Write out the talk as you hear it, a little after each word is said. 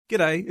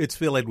G'day, it's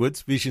Phil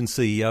Edwards, Vision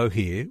CEO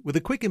here, with a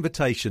quick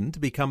invitation to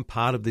become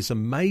part of this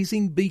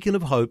amazing beacon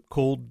of hope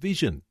called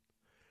Vision.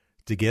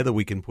 Together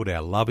we can put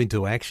our love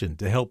into action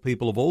to help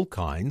people of all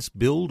kinds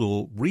build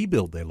or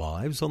rebuild their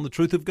lives on the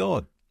truth of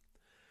God.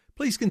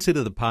 Please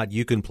consider the part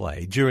you can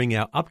play during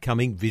our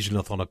upcoming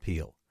Visionathon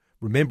appeal,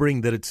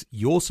 remembering that it's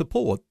your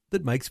support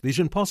that makes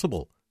Vision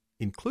possible,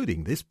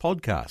 including this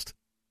podcast.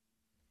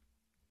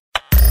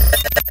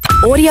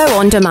 Audio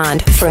on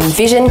demand from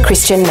Vision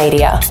Christian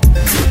Media.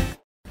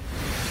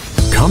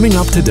 Coming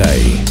up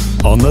today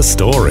on The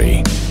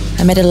Story.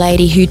 I met a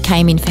lady who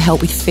came in for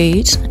help with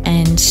food,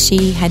 and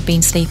she had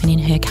been sleeping in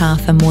her car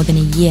for more than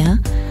a year.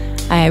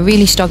 I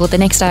really struggled. The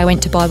next day I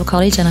went to Bible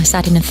college and I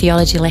sat in a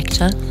theology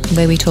lecture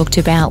where we talked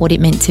about what it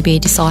meant to be a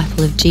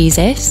disciple of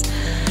Jesus,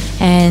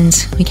 and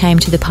we came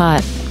to the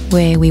part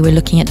where we were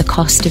looking at the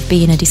cost of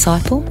being a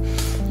disciple,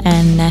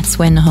 and that's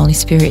when the Holy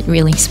Spirit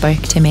really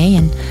spoke to me,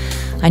 and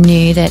I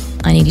knew that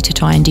I needed to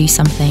try and do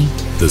something.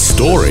 The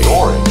Story.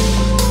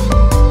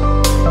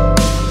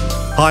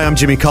 Hi, I'm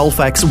Jimmy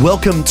Colfax.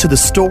 Welcome to The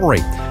Story.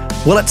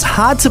 Well, it's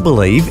hard to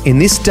believe in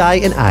this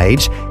day and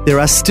age there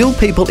are still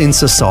people in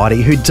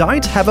society who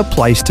don't have a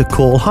place to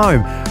call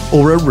home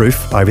or a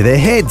roof over their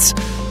heads.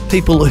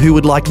 People who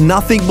would like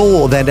nothing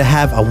more than to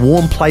have a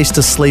warm place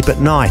to sleep at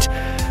night.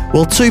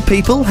 Well, two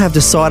people have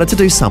decided to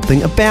do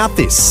something about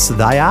this.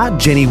 They are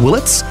Jenny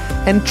Willetts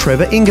and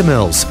Trevor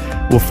Ingamells.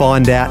 We'll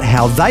find out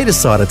how they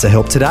decided to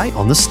help today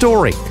on The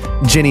Story.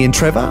 Jenny and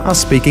Trevor are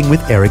speaking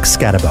with Eric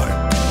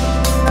Scatterbo.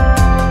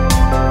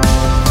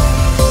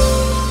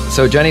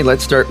 So, Jenny,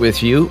 let's start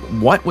with you.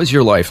 What was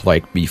your life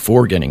like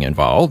before getting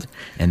involved,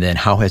 and then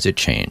how has it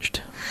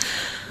changed?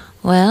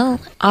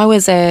 Well, I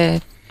was a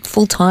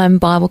full-time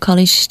Bible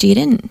college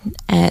student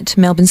at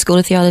Melbourne School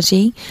of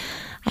Theology.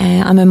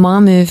 I'm a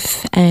mum of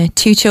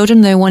two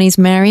children, though one is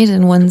married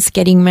and one's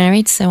getting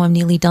married, so I'm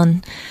nearly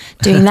done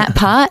doing that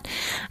part.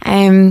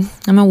 I'm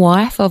a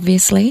wife,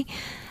 obviously,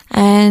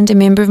 and a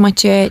member of my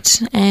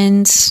church.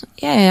 And,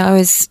 I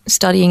was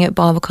studying at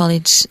Bible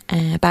college,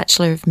 a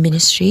Bachelor of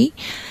Ministry,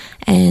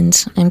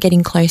 and I'm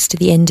getting close to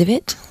the end of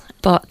it.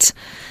 But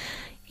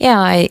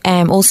I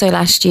also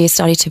last year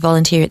started to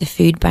volunteer at the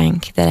food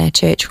bank that our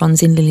church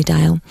runs in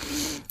Lilydale,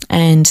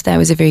 and that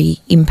was a very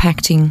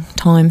impacting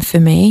time for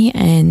me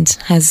and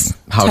has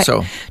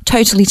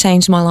totally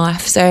changed my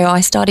life. So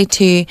I started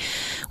to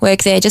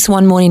work there just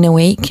one morning a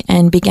week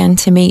and began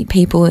to meet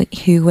people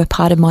who were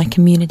part of my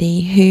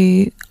community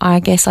who I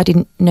guess I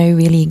didn't know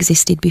really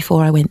existed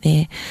before I went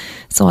there.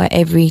 So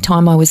every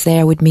time I was there,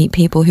 I would meet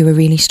people who were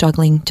really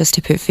struggling just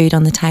to put food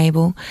on the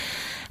table,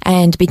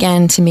 and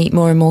began to meet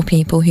more and more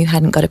people who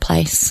hadn't got a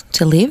place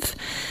to live.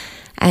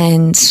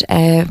 And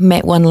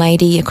met one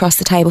lady across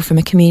the table from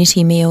a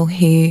community meal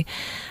who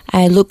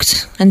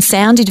looked and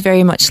sounded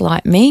very much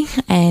like me,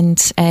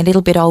 and a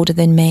little bit older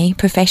than me,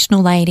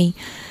 professional lady,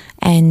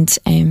 and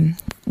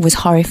was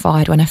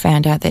horrified when I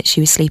found out that she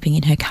was sleeping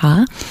in her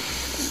car.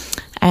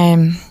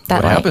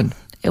 What happened?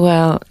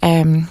 Well,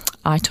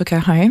 I took her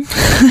home.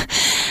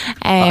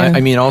 How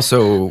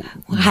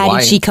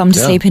did she come to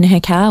sleep in her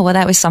car? Well,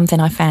 that was something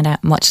I found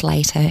out much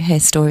later. Her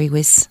story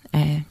was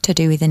to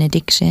do with an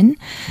addiction,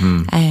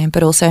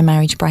 but also a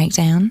marriage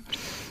breakdown.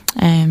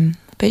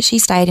 But she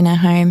stayed in her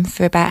home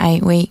for about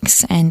 8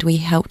 weeks, and we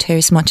helped her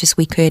as much as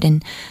we could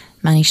and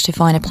managed to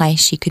find a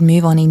place she could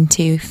move on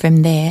into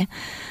from there.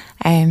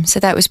 So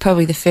that was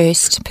probably the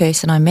first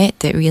person I met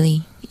that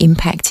really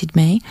impacted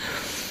me.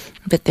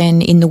 But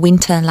then in the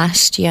winter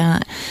last year,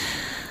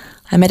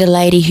 I met a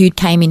lady who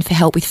came in for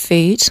help with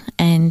food,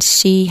 and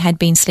she had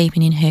been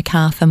sleeping in her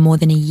car for more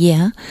than a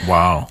year.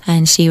 Wow.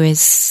 And she was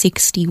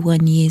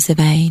 61 years of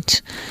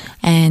age,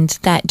 and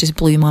that just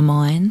blew my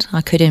mind.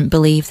 I couldn't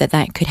believe that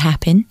could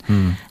happen,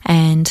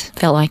 and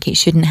felt like it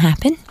shouldn't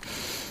happen.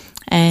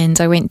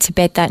 And I went to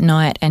bed that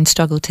night and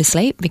struggled to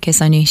sleep because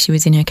I knew she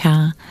was in her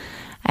car.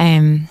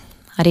 I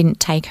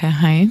didn't take her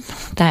home,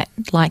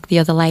 like the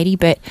other lady,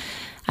 but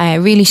I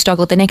really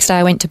struggled. The next day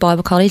I went to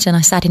Bible college and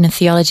I sat in a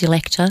theology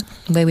lecture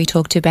where we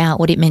talked about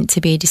what it meant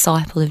to be a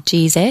disciple of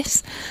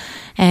Jesus,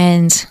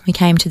 and we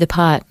came to the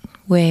part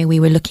where we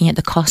were looking at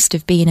the cost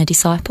of being a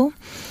disciple,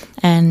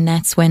 and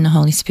that's when the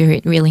Holy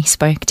Spirit really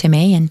spoke to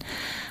me, and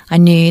I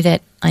knew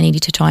that I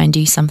needed to try and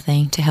do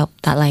something to help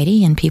that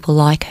lady and people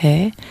like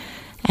her,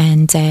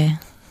 and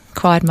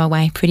cried my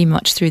way pretty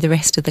much through the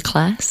rest of the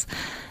class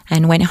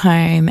and went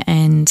home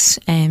and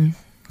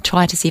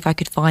tried to see if I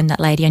could find that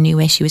lady. I knew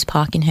where she was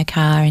parking her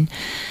car, and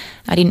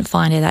I didn't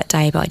find her that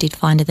day, but I did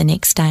find her the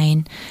next day,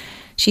 and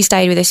she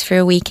stayed with us for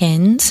a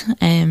weekend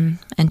and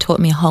taught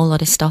me a whole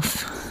lot of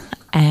stuff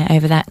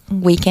over that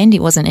weekend.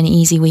 It wasn't an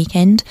easy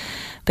weekend,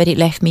 but it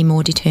left me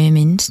more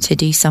determined to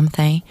do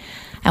something.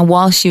 And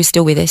while she was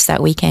still with us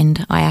that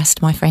weekend, I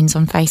asked my friends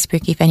on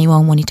Facebook if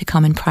anyone wanted to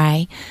come and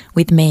pray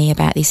with me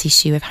about this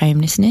issue of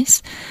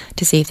homelessness,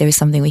 to see if there was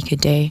something we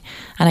could do.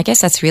 And I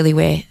guess that's really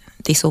where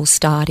this all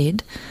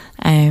started.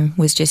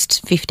 was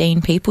just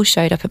 15 people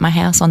showed up at my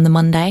house on the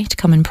Monday to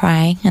come and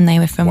pray, and they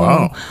were from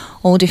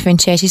all different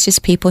churches,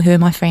 just people who are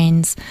my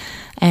friends.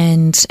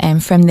 And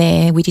from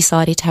there, we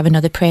decided to have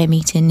another prayer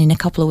meeting in a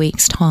couple of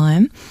weeks'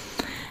 time.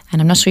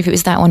 And I'm not sure if it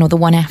was that one or the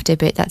one after,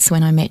 but that's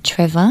when I met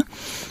Trevor,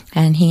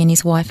 and he and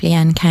his wife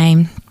Leanne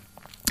came.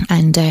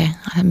 And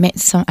I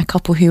met a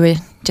couple who were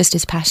just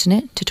as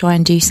passionate to try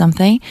and do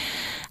something.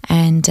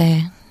 And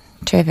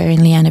Trevor and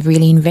Leanne have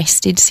really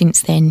invested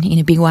since then in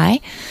a big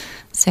way.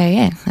 So,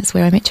 yeah, that's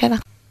where I met Trevor.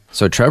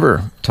 So,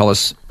 Trevor, tell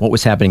us what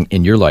was happening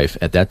in your life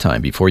at that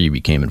time before you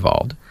became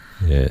involved.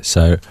 Yeah,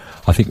 so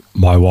I think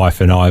my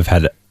wife and I have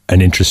had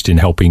an interest in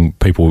helping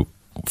people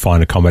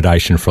find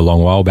accommodation for a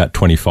long while. About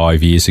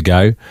 25 years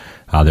ago,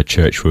 the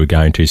church we were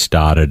going to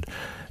started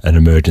an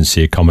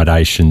emergency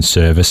accommodation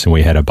service, and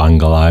we had a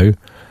bungalow,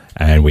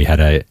 and we had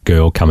a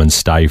girl come and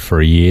stay for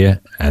a year,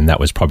 and that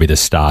was probably the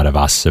start of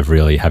us of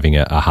really having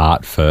a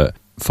heart for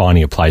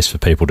finding a place for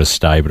people to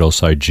stay, but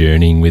also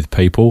journeying with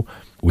people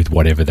with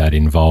whatever that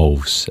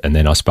involves. And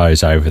then I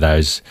suppose over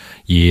those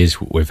years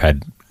we've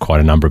had quite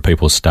a number of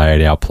people stay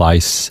at our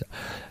place,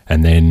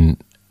 and then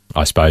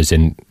I suppose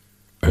then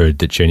heard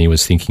that Jenny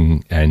was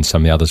thinking, and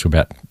some of the others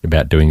were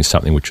about doing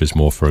something which was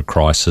more for a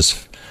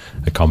crisis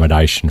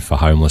accommodation for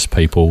homeless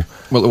people.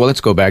 Well,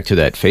 let's go back to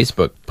that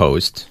Facebook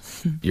post.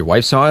 Your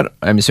wife saw it,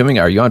 I'm assuming.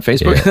 Are you on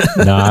Facebook?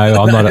 Yeah.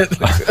 No,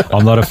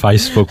 I'm not a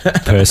Facebook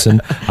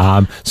person.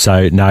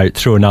 So no,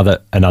 through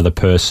another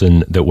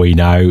person that we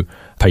know,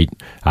 Pete,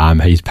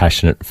 he's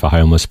passionate for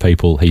homeless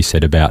people. He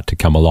set about to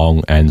come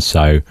along, and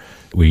so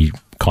we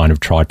kind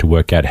of tried to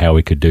work out how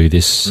we could do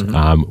this.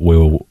 We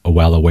were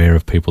well aware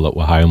of people that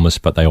were homeless,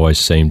 but they always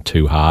seemed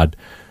too hard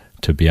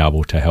to be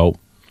able to help.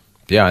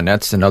 Yeah, and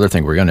that's another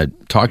thing we're going to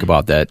talk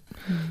about. That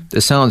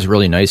this sounds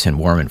really nice and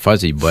warm and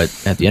fuzzy, but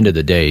at the end of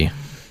the day,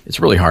 it's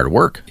really hard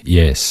work.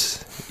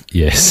 Yes.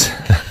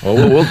 Well,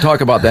 we'll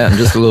talk about that in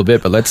just a little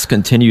bit, but let's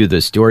continue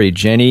the story.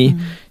 Jenny,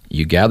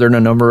 you gathered a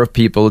number of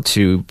people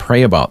to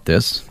pray about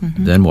this.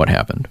 Then what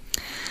happened?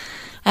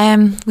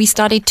 We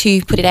started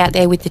to put it out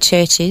there with the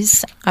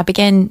churches. I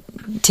began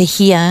to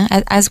hear,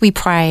 as we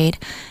prayed,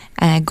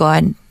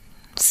 God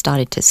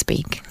started to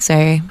speak.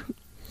 So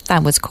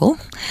that was cool.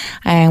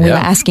 And we were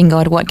asking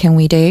God, what can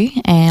we do?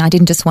 And I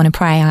didn't just want to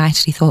pray. I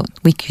actually thought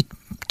we could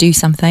do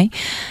something.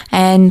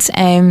 And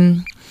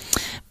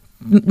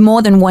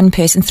more than one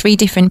person, 3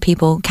 different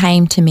people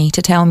came to me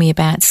to tell me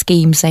about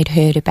schemes they'd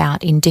heard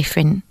about in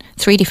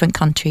 3 different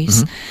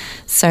countries.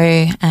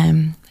 So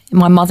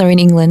my mother in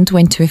England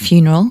went to a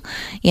funeral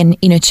in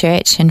a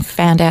church and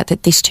found out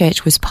that this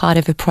church was part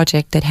of a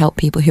project that helped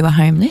people who are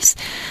homeless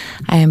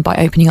by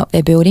opening up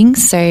their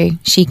buildings. So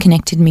she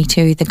connected me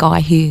to the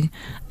guy who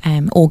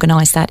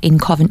organised that in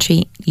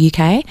Coventry,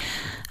 UK.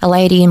 A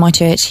lady in my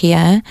church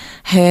here,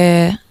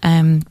 her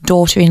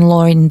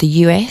daughter-in-law in the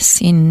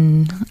US,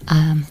 in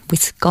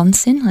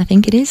Wisconsin, I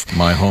think it is.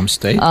 My home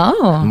state.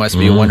 Oh. Must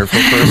be a wonderful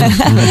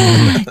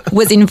person.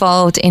 Was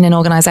involved in an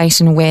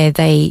organisation where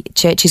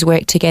churches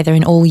worked together,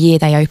 and all year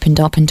they opened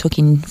up and took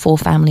in 4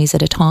 families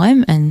at a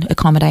time and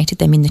accommodated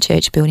them in the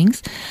church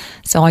buildings.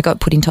 So I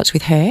got put in touch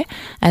with her.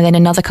 And then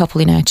another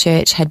couple in our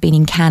church had been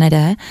in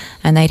Canada,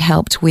 and they'd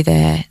helped with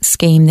a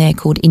scheme there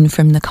called In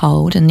From the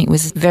Cold, and it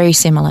was very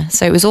similar.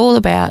 So it was all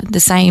about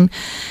the same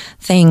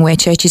thing where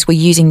churches were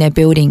using their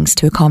buildings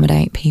to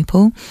accommodate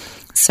people.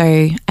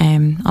 So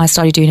I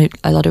started doing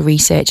a lot of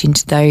research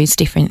into those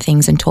different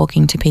things and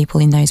talking to people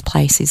in those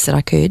places that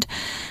I could.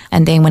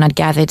 And then when I'd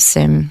gathered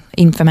some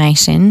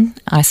information,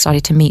 I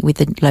started to meet with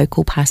the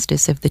local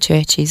pastors of the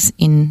churches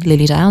in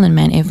Lilydale and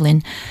Mount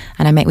Evelyn,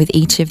 and I met with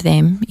each of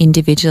them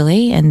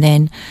individually, and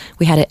then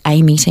we had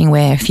a meeting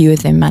where a few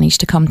of them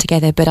managed to come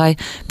together. But I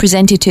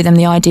presented to them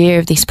the idea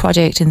of this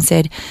project and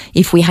said,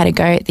 if we had a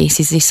go at this,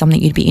 is this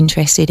something you'd be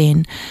interested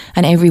in?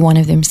 And every one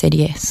of them said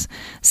yes.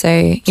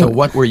 So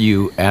what were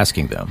you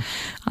asking them?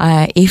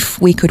 If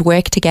we could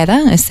work together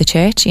as the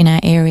church in our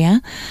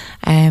area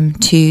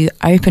to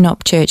open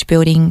up church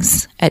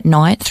buildings at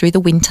night through the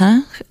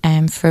winter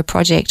for a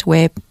project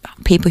where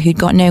people who'd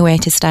got nowhere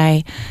to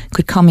stay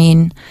could come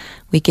in.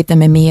 We'd give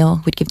them a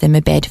meal, we'd give them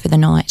a bed for the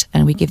night,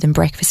 and we'd give them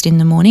breakfast in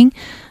the morning,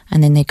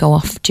 and then they'd go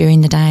off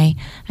during the day,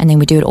 and then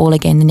we'd do it all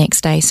again the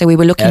next day. So we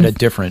were looking... At a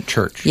different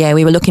church. Yeah,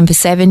 we were looking for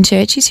 7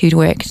 churches who'd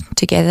work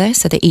together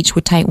so that each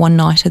would take one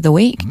night of the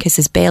week, because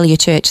there's barely a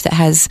church that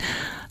has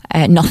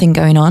nothing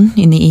going on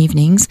in the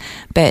evenings.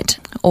 But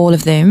all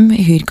of them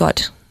who'd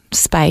got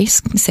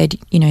space said,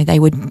 they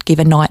would give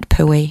a night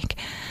per week.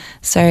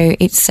 So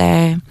it's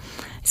a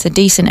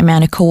decent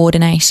amount of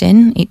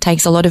coordination. It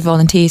takes a lot of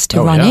volunteers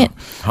to run it.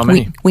 How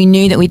many? We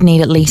knew that we'd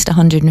need at least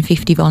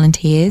 150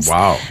 volunteers.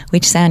 Wow.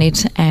 Which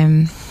sounded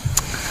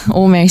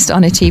almost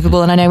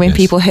unachievable. And I know when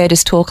people heard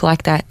us talk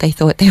like that, they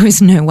thought there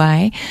was no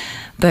way.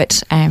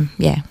 But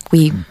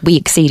we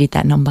exceeded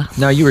that number.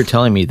 Now, you were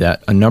telling me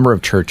that a number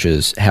of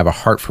churches have a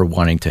heart for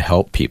wanting to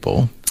help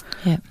people,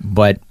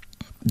 but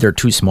they're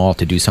too small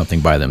to do something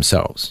by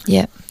themselves.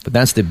 Yeah. But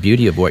that's the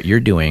beauty of what you're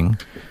doing,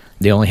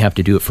 they only have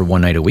to do it for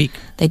one night a week.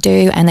 They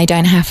do, and they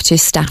don't have to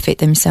staff it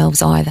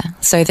themselves either.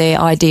 So the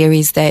idea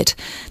is that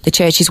the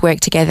churches work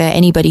together.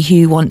 Anybody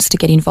who wants to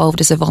get involved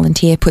as a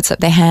volunteer puts up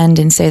their hand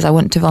and says, I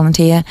want to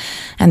volunteer.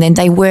 And then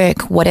they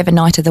work whatever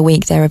night of the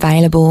week they're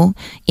available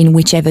in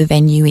whichever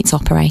venue it's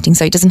operating.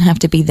 So it doesn't have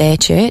to be their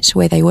church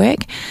where they work.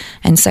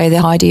 And so the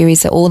idea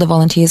is that all the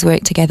volunteers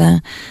work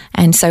together.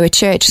 And so a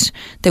church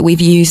that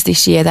we've used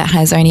this year that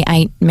has only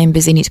 8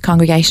 members in its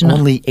congregation.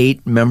 Only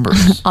 8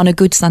 members. On a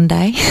good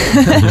Sunday.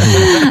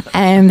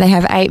 They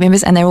have 8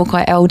 members, and they're all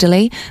quite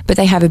elderly, but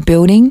they have a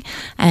building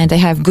and they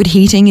have good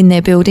heating in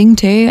their building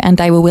too, and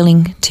they were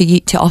willing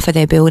to offer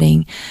their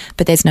building,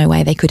 but there's no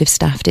way they could have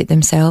staffed it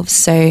themselves.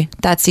 So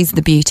that is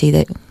the beauty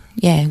that,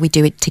 we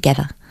do it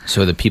togetgether.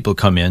 So the people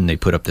come in, they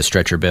put up the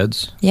stretcher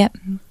beds? Yep.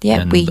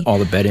 And all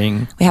the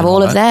bedding? We have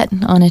all of that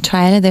on a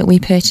trailer that we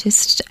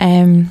purchased.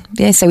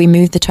 So we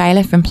moved the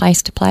trailer from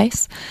place to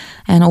place,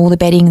 and all the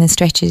bedding, the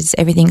stretchers,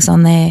 everything's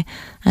on there.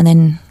 And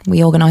then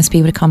we organise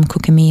people to come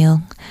cook a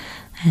meal.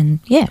 And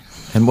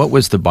And what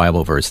was the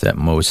Bible verse that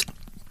most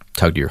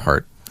tugged your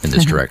heart in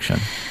this direction?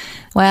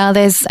 Well,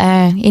 there's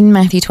in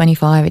Matthew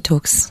 25, it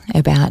talks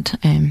about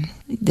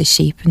the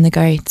sheep and the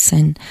goats,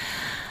 and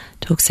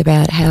talks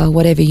about how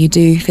whatever you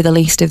do for the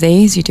least of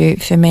these, you do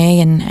it for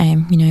me. And,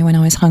 when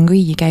I was hungry,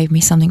 you gave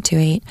me something to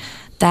eat.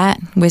 That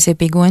was a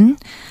big one.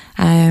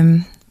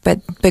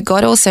 But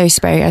God also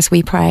spoke, as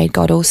we prayed,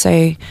 God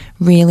also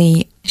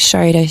really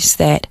showed us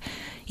that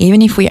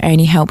even if we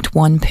only helped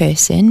one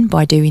person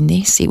by doing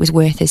this, it was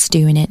worth us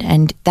doing it.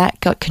 And that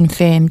got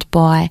confirmed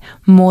by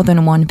more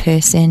than one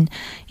person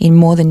in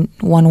more than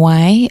one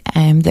way,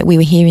 that we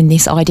were hearing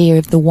this idea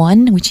of the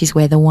one, which is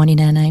where the one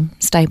in our name,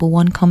 Stable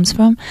One, comes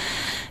from.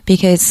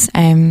 Because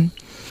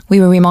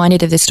we were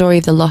reminded of the story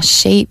of the lost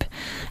sheep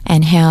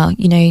and how,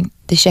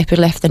 the shepherd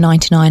left the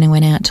 99 and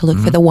went out to look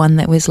for the one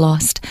that was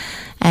lost.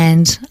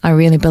 And I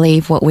really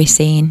believe what we're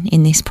seeing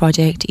in this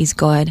project is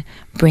God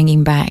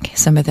bringing back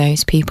some of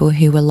those people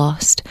who were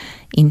lost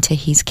into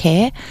his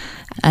care.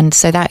 And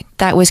so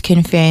that was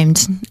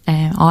confirmed.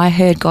 I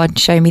heard God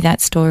show me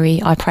that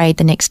story. I prayed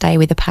the next day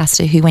with a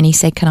pastor who, when he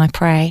said, can I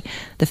pray,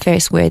 the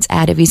first words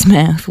out of his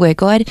mouth were,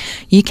 God,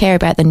 you care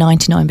about the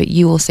 99, but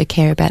you also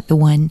care about the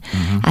one.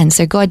 And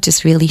so God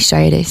just really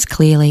showed us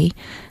clearly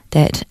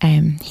that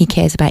he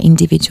cares about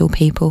individual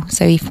people.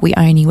 So if we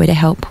only were to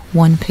help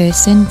one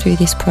person through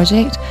this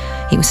project,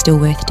 it was still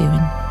worth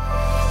doing.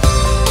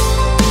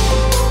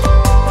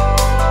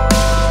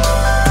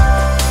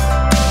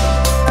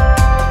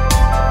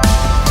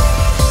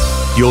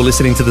 You're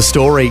listening to The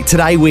Story.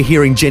 Today we're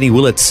hearing Jenny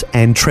Willetts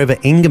and Trevor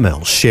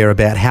Ingamells share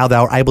about how they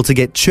were able to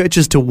get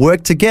churches to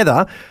work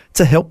together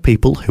to help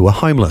people who are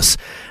homeless.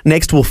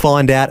 Next, we'll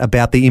find out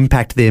about the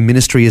impact their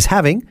ministry is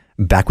having.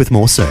 Back with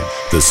more soon.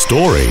 The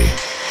Story.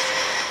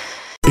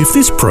 If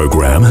this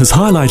program has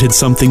highlighted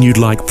something you'd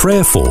like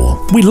prayer for,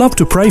 we'd love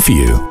to pray for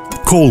you.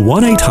 Call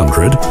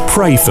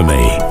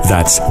 1-800-PRAY-FOR-ME.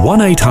 That's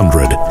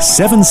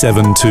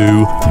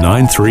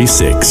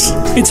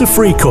 1-800-772-936. It's a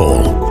free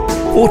call.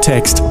 Or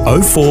text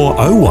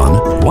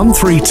 0401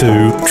 132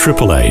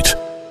 888.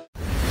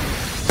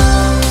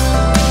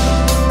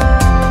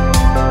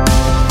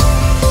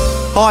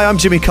 Hi, I'm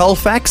Jimmy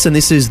Colfax and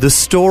this is The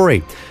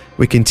Story.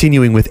 We're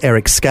continuing with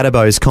Eric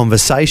Scatterbo's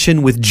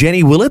conversation with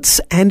Jenny Willetts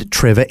and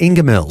Trevor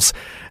Ingamells.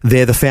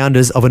 They're the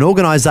founders of an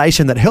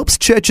organisation that helps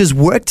churches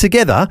work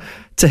together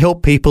to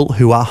help people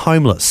who are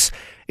homeless.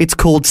 It's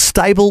called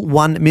Stable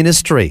One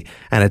Ministry,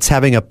 and it's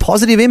having a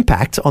positive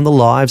impact on the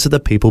lives of the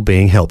people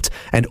being helped.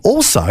 And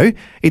also,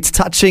 it's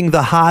touching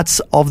the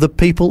hearts of the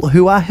people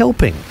who are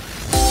helping.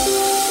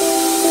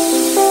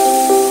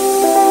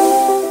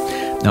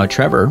 Now,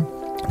 Trevor,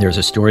 there's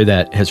a story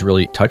that has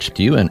really touched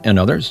you and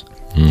others.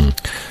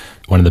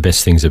 One of the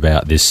best things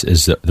about this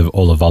is that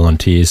all the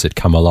volunteers that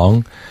come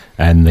along,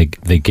 and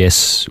the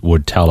guests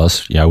would tell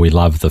us, we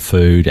love the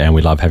food and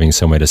we love having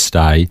somewhere to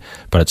stay,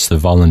 but it's the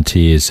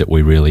volunteers that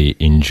we really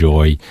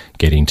enjoy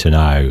getting to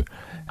know.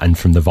 And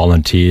from the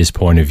volunteers'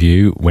 point of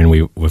view, when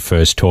we were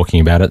first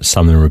talking about it,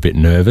 some of them were a bit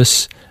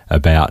nervous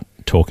about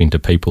talking to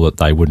people that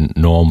they wouldn't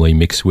normally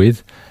mix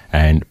with,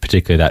 and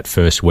particularly that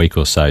first week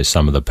or so,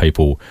 some of the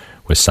people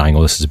were saying,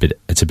 well,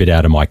 it's a bit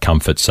out of my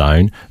comfort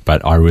zone,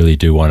 but I really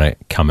do want to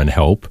come and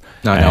help.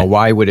 Now,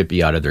 why would it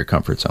be out of their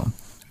comfort zone?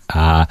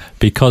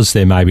 Because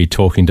they may be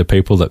talking to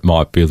people that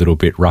might be a little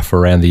bit rough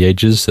around the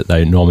edges that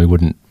they normally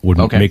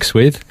wouldn't mix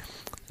with.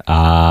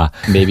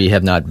 Maybe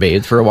have not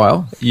bathed for a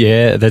while?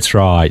 Yeah, that's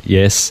right,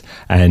 yes.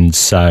 And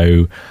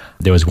so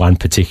there was one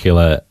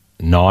particular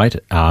night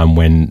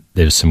when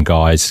there was some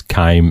guys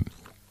came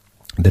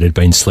that had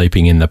been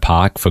sleeping in the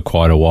park for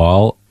quite a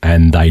while,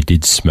 and they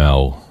did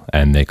smell,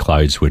 and their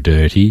clothes were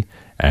dirty.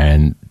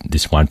 And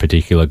this one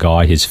particular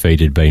guy, his feet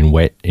had been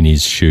wet in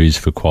his shoes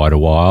for quite a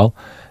while.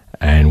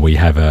 And we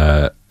have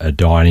a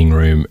dining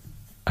room.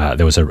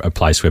 There was a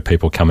place where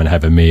people come and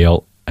have a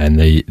meal. And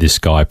this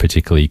guy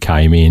particularly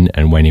came in,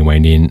 and when he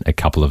went in, a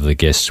couple of the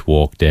guests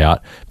walked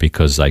out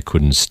because they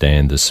couldn't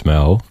stand the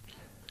smell.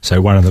 So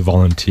one of the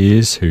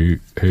volunteers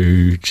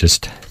who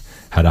just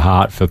had a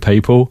heart for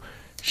people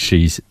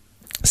she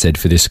said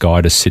for this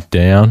guy to sit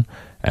down,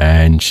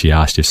 and she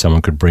asked if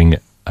someone could bring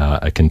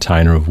a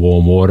container of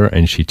warm water,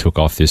 and she took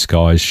off this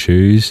guy's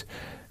shoes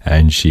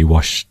and she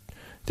washed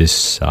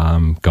this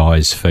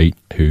guy's feet,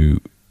 who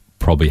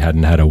probably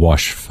hadn't had a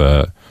wash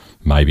for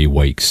maybe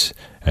weeks.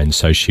 And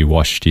so she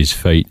washed his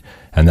feet,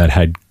 and that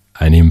had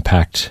an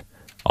impact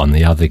on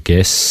the other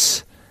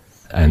guests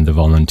and the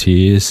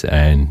volunteers,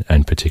 and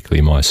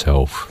particularly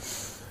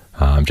myself,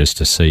 just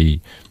to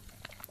see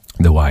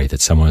the way that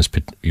someone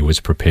was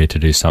prepared to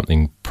do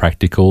something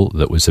practical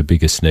that was the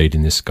biggest need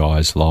in this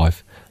guy's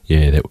life,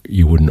 that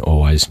you wouldn't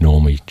always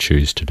normally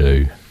choose to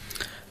do.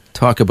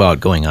 Talk about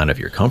going out of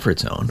your comfort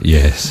zone.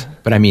 Yes.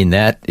 But I mean,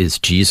 that is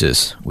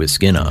Jesus with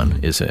skin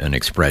on, is an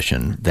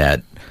expression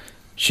that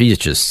she's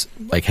just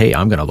like, hey,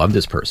 I'm going to love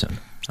this person.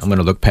 I'm going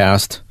to look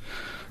past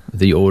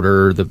the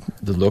odor, the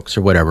looks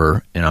or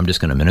whatever, and I'm just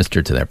going to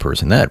minister to that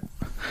person.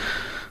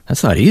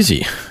 That's not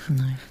easy.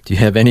 No. Do you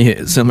have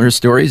any similar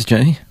stories,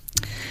 Jenny?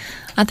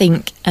 I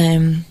think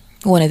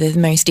one of the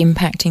most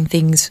impacting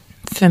things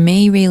for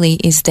me really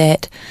is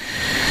that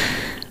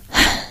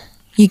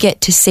you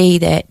get to see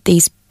that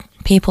these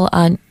people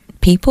aren't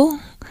people.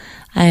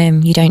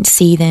 You don't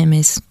see them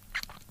as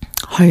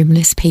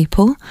homeless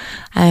people.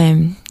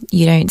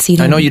 You don't see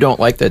them. I know you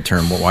don't like that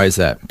term, but why is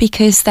that?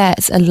 Because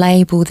that's a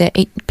label that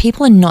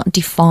people are not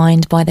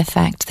defined by the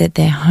fact that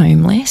they're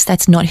homeless.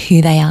 That's not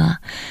who they are.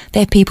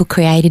 They're people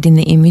created in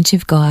the image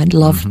of God,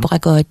 loved by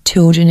God,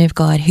 children of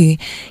God, who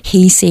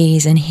He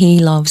sees and He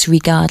loves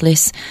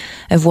regardless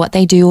of what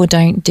they do or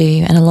don't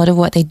do. And a lot of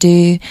what they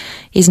do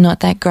is not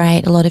that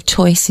great. A lot of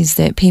choices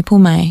that people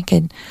make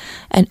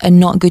are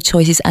not good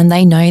choices, and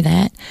they know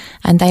that,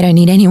 and they don't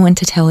need anyone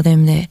to tell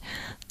them that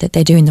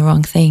they're doing the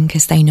wrong thing,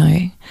 because they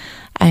know.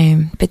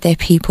 But they're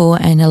people,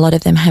 and a lot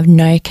of them have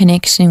no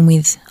connection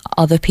with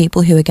other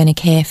people who are going to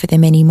care for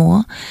them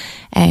anymore.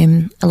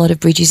 A lot of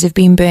bridges have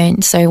been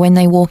burnt. So when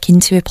they walk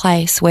into a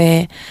place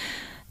where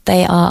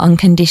they are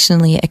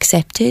unconditionally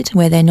accepted,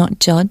 where they're not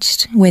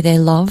judged, where they're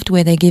loved,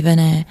 where they're given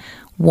a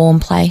warm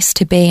place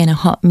to be and a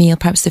hot meal,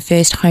 perhaps the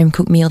first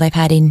home-cooked meal they've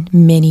had in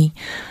many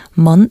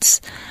months,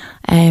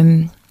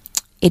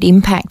 it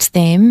impacts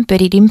them,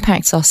 but it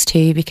impacts us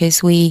too,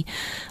 because we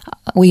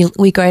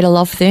grow to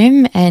love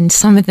them, and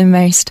some of the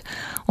most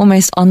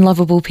almost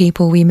unlovable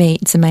people we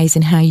meet, it's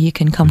amazing how you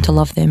can come to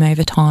love them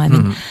over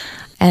time.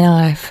 And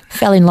I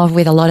fell in love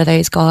with a lot of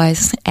those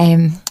guys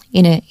in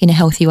a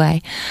healthy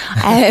way.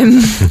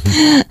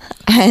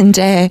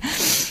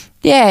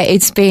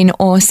 It's been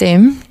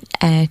awesome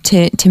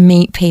to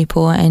meet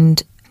people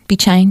and be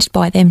changed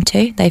by them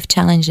too. They've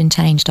challenged and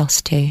changed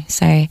us too.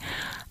 So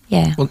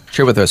yeah. Well,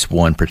 share with us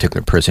one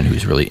particular person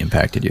who's really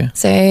impacted you.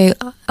 So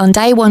on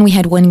day one, we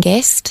had one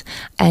guest,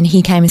 and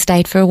he came and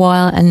stayed for a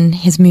while and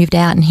has moved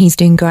out, and he's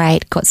doing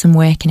great, got some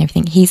work and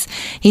everything.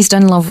 He's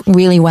done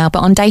really well.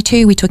 But on day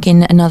two, we took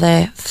in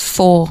another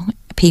 4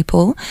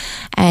 people,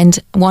 and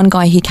one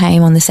guy who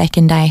came on the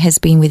second day has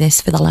been with us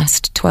for the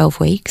last 12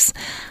 weeks.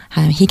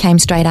 He came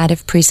straight out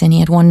of prison. He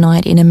had one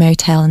night in a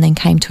motel and then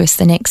came to us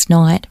the next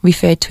night,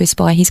 referred to us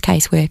by his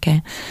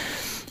caseworker.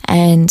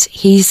 And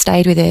he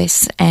stayed with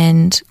us,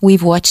 and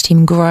we've watched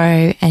him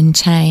grow and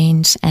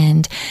change.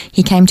 And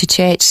he came to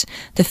church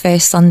the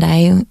first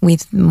Sunday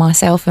with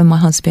myself and my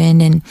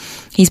husband, and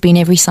he's been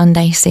every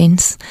Sunday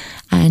since.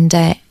 And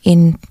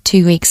in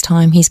 2 weeks'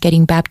 time, he's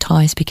getting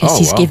baptised because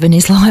he's given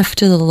his life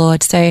to the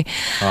Lord. So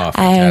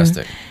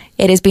fantastic.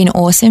 It has been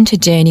awesome to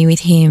journey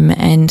with him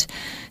and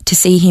to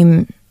see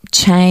him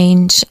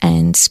change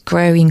and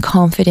grow in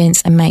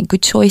confidence and make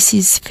good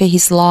choices for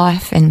his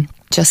life. And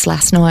just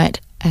last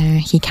night,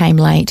 he came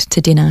late to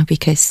dinner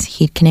because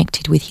he'd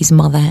connected with his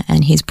mother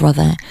and his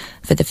brother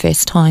for the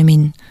first time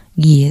in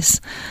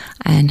years,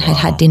 and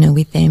had dinner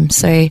with them.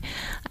 So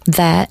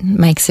that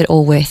makes it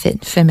all worth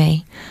it for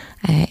me.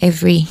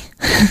 Every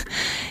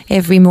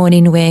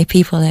morning where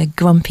people are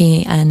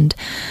grumpy and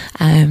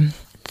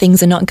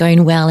things are not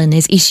going well and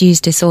there's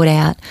issues to sort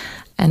out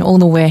and all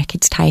the work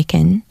it's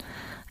taken,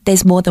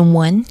 there's more than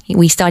one.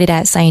 We started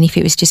out saying if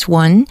it was just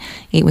one,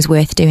 it was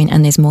worth doing,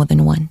 and there's more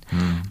than one.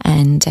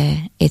 And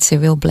it's a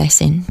real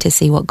blessing to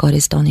see what God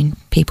has done in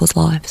people's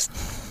lives.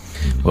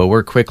 Well,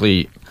 we're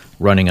quickly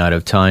running out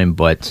of time,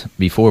 but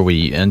before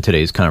we end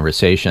today's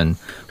conversation,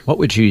 what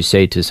would you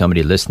say to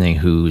somebody listening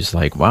who's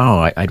like,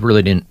 wow, I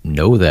really didn't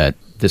know that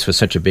this was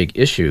such a big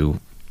issue,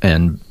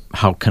 and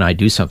how can I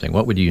do something?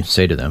 What would you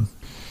say to them?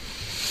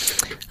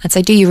 I'd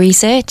say do your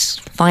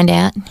research, find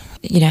out,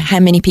 how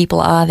many people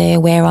are there,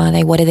 where are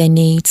they, what are their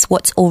needs,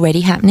 what's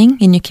already happening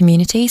in your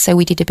community. So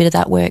we did a bit of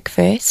that work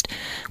first.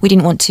 We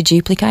didn't want to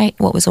duplicate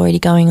what was already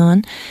going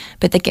on,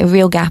 but the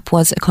real gap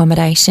was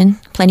accommodation,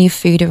 plenty of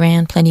food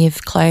around, plenty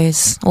of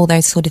clothes, all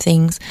those sort of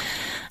things.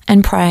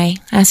 And pray,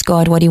 ask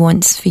God what He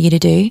wants for you to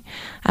do.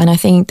 And I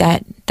think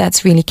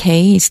that's really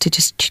key, is to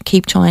just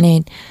keep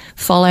trying to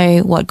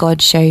follow what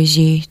God shows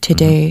you to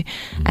do.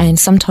 And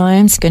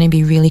sometimes it's going to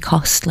be really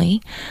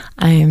costly,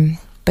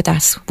 but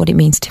that's what it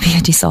means to be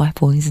a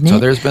disciple, isn't it? So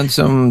there's been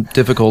some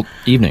difficult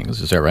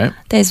evenings, is that right?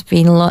 There's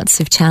been lots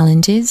of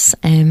challenges.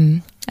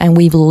 And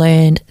we've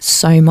learned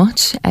so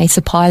much. It's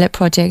a pilot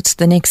project.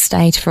 The next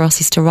stage for us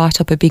is to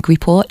write up a big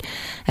report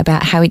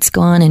about how it's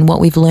gone and what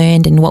we've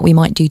learned and what we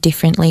might do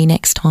differently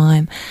next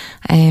time.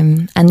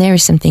 And there are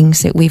some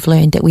things that we've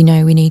learned that we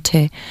know we need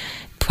to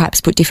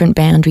perhaps put different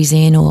boundaries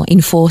in or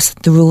enforce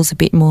the rules a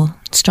bit more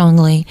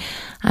strongly.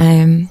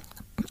 On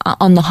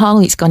the whole,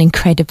 it's gone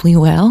incredibly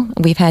well.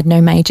 We've had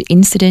no major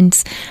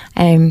incidents.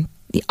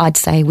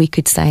 We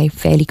could say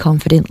fairly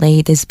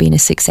confidently there's been a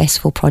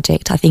successful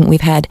project. I think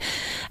we've had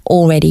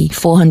already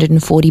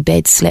 440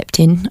 beds slept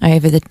in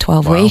over the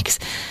 12 weeks,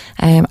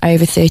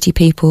 over 30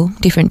 people,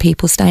 different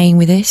people staying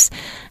with us.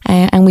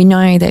 And we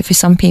know that for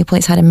some people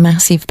it's had a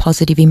massive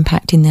positive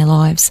impact in their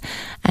lives.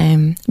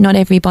 Not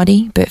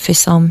everybody, but for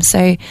some.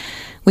 So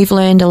we've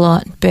learned a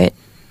lot, but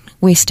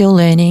we're still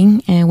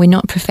learning, and we're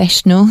not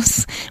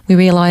professionals. We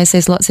realise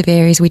there's lots of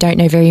areas we don't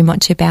know very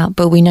much about,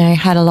 but we know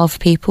how to love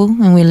people,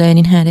 and we're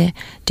learning how to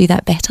do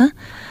that better.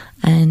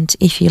 And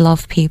if you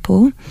love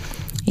people,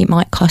 it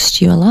might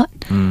cost you a lot,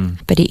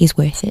 but it is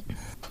worth it.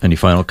 Any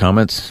final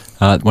comments?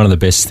 One of the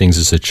best things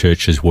is the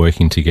church is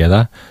working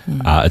together.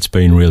 It's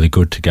been really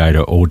good to go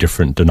to all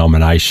different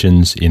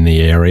denominations in the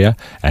area,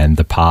 and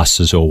the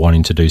pastors all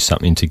wanting to do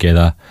something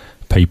together,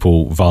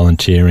 people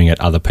volunteering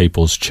at other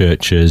people's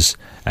churches,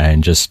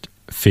 and just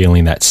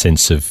feeling that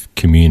sense of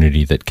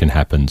community that can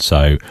happen.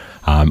 So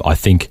I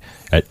think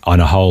on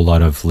a whole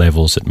lot of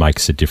levels it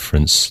makes a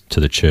difference to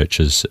the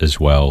churches as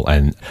well.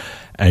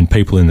 And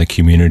people in the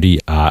community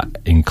are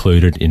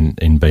included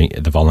in being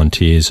the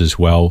volunteers as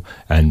well,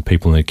 and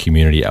people in the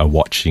community are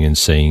watching and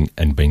seeing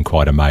and being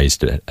quite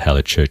amazed at how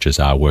the churches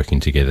are working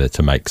together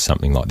to make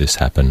something like this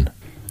happen.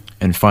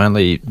 And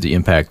finally, the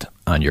impact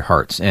on your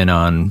hearts and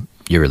on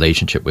your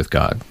relationship with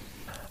God.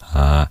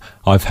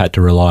 I've had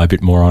to rely a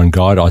bit more on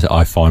God.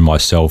 I find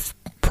myself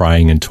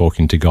praying and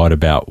talking to God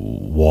about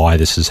why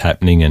this is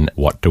happening and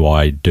what do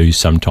I do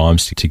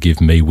sometimes to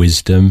give me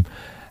wisdom,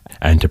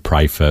 and to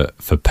pray for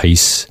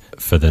peace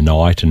for the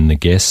night and the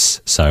guests.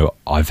 So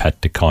I've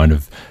had to kind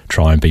of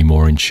try and be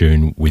more in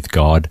tune with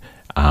God.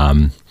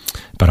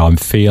 But I'm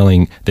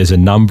feeling there's a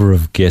number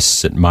of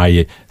guests that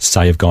may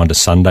say have gone to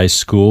Sunday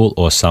school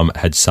or some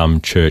had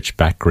some church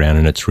background,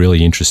 and it's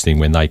really interesting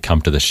when they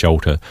come to the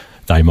shelter.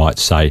 They might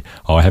say,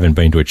 I haven't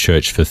been to a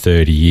church for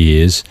 30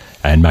 years,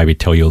 and maybe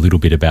tell you a little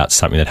bit about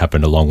something that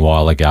happened a long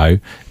while ago,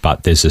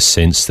 but there's a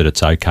sense that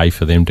it's okay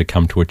for them to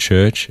come to a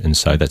church. And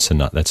so that's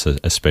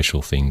a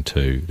special thing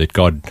too, that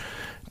God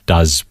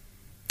does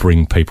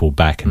bring people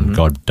back, and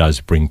God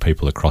does bring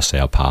people across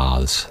our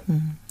paths.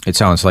 It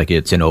sounds like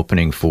it's an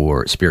opening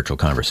for spiritual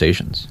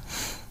conversations.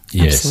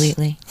 Yes.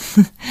 Absolutely.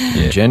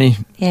 Yeah. Jenny,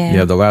 you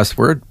have the last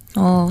word?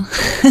 Oh,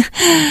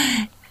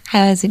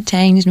 how has it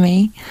changed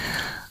me?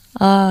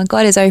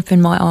 God has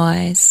opened my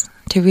eyes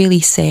to really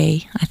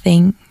see, I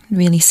think,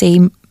 really see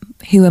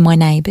who are my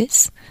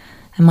neighbours.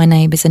 And my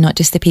neighbours are not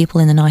just the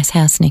people in the nice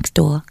house next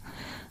door.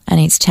 And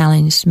it's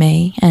challenged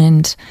me,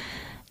 and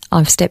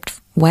I've stepped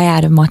way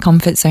out of my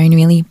comfort zone,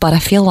 really. But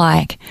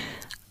I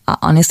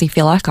honestly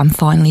feel like I'm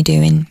finally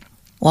doing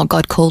what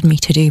God called me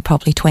to do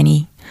probably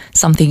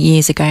 20-something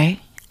years ago,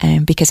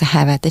 because I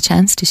have had the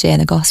chance to share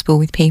the gospel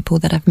with people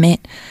that I've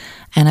met,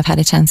 and I've had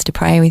a chance to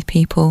pray with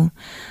people.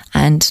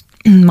 And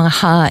my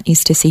heart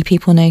is to see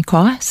people know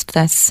Christ.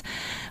 That's,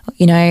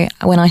 when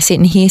I sit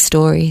and hear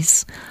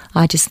stories,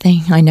 I just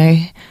think, I know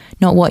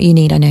not what you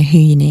need, I know who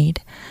you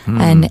need.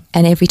 And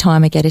every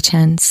time I get a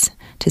chance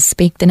to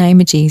speak the name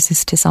of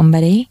Jesus to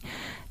somebody,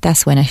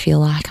 that's when I feel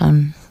like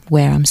I'm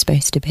where I'm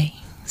supposed to be.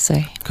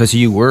 Because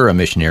you were a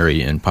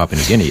missionary in Papua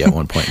New Guinea at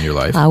one point in your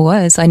life. I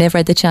was. I never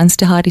had the chance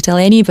to hardly tell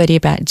anybody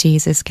about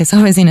Jesus because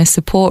I was in a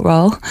support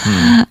role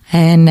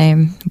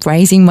and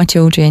raising my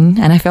children,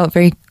 and I felt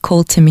very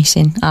called to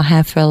mission. I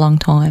have for a long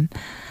time,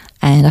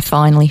 and I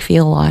finally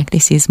feel like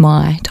this is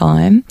my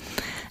time.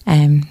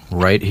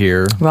 Right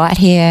here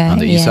on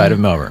the east side of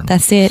Melbourne.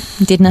 That's it.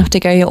 Didn't have to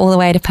go all the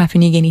way to Papua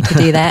New Guinea to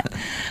do that.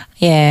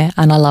 Yeah,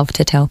 and I love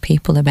to tell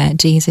people about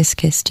Jesus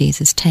because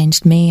Jesus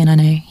changed me, and I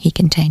know he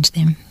can change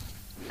them.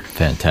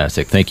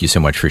 Fantastic. Thank you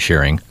so much for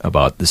sharing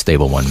about the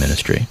Stable One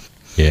ministry.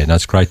 Yeah, no,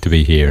 it's great to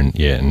be here,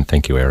 and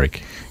thank you,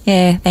 Eric.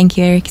 Yeah, thank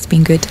you, Eric. It's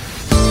been good.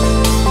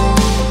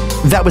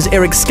 That was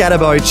Eric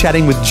Scatterbo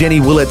chatting with Jenny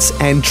Willetts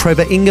and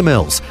Trevor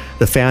Ingamells,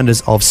 the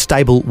founders of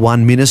Stable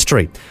One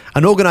Ministry,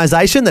 an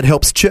organisation that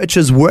helps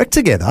churches work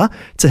together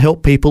to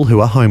help people who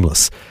are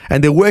homeless.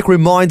 And their work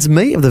reminds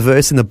me of the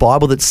verse in the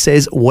Bible that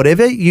says,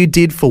 whatever you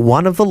did for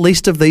one of the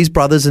least of these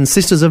brothers and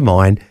sisters of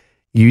mine,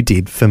 you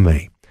did for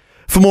me.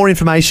 For more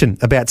information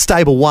about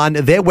Stable One,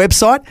 their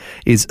website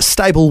is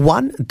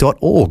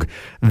stableone.org.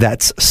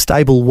 That's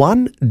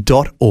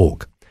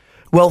stableone.org.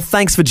 Well,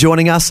 thanks for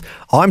joining us.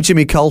 I'm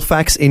Jimmy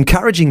Colfax,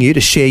 encouraging you to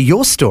share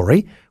your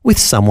story with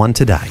someone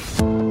today.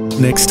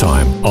 Next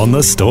time on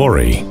The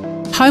Story.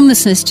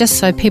 Homelessness, just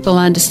so people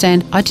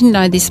understand, I didn't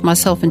know this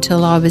myself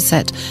until I was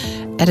at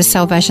a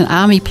Salvation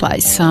Army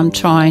place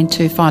trying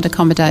to find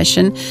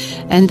accommodation,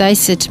 and they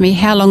said to me,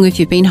 how long have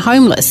you been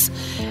homeless?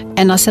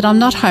 And I said, I'm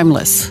not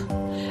homeless.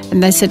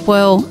 And they said,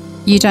 well,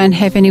 you don't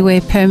have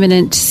anywhere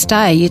permanent to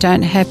stay. You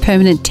don't have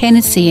permanent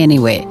tenancy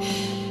anywhere.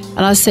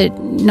 And I said,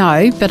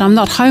 no, but I'm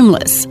not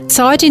homeless.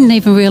 So I didn't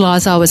even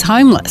realise I was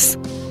homeless.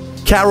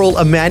 Carol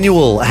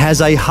Emanuel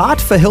has a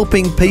heart for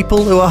helping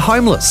people who are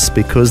homeless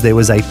because there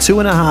was a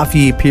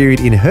 2.5-year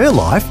period in her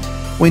life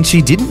when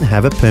she didn't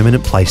have a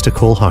permanent place to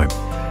call home.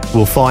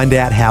 We'll find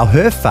out how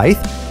her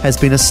faith has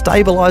been a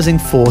stabilising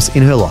force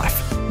in her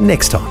life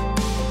next time.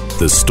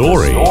 The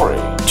story.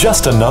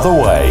 Just another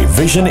way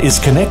Vision is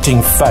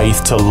connecting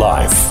faith to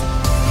life.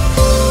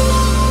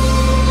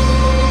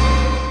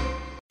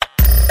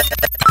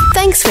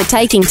 Thanks for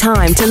taking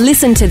time to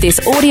listen to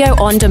this audio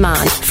on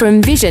demand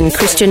from Vision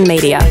Christian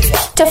Media.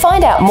 To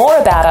find out more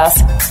about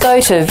us, go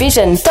to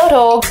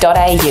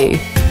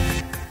vision.org.au.